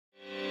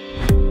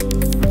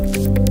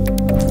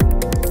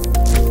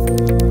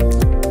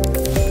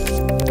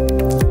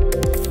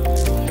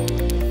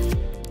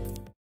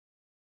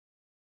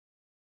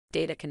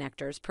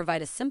connectors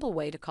provide a simple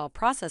way to call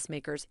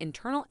ProcessMaker's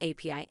internal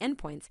API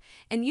endpoints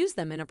and use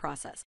them in a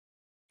process.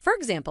 For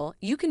example,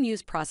 you can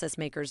use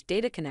ProcessMaker's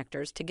data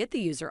connectors to get the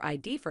user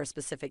ID for a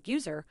specific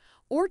user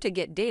or to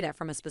get data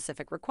from a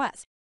specific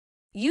request.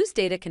 Use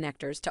data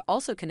connectors to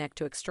also connect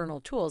to external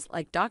tools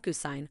like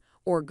DocuSign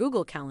or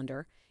Google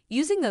Calendar,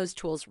 using those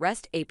tools'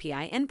 REST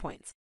API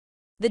endpoints.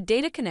 The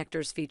data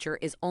connectors feature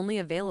is only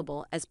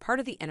available as part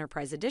of the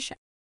Enterprise Edition.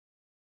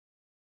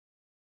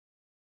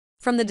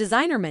 From the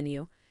Designer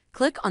menu,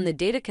 click on the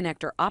Data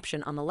Connector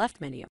option on the left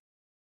menu.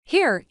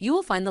 Here, you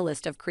will find the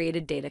list of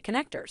created data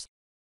connectors.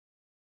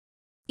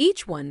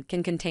 Each one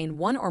can contain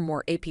one or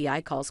more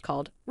API calls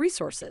called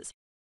resources.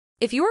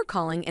 If you are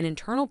calling an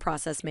internal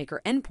ProcessMaker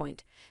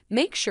endpoint,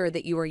 make sure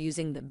that you are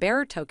using the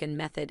bearer token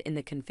method in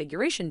the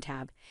Configuration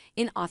tab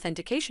in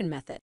Authentication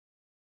method.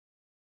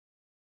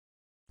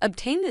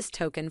 Obtain this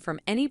token from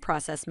any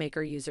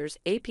ProcessMaker user's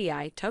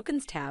API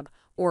Tokens tab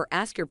or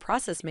ask your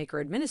ProcessMaker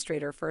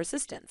administrator for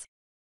assistance.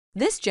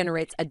 This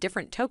generates a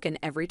different token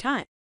every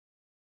time.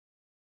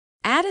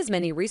 Add as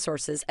many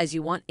resources as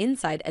you want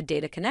inside a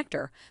data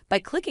connector by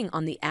clicking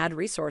on the Add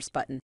Resource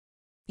button.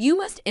 You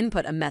must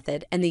input a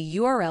method and the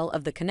URL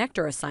of the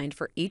connector assigned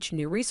for each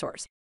new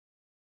resource.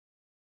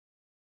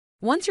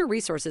 Once your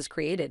resource is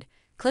created,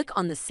 click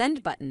on the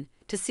Send button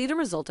to see the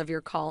result of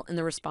your call in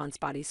the response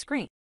body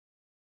screen.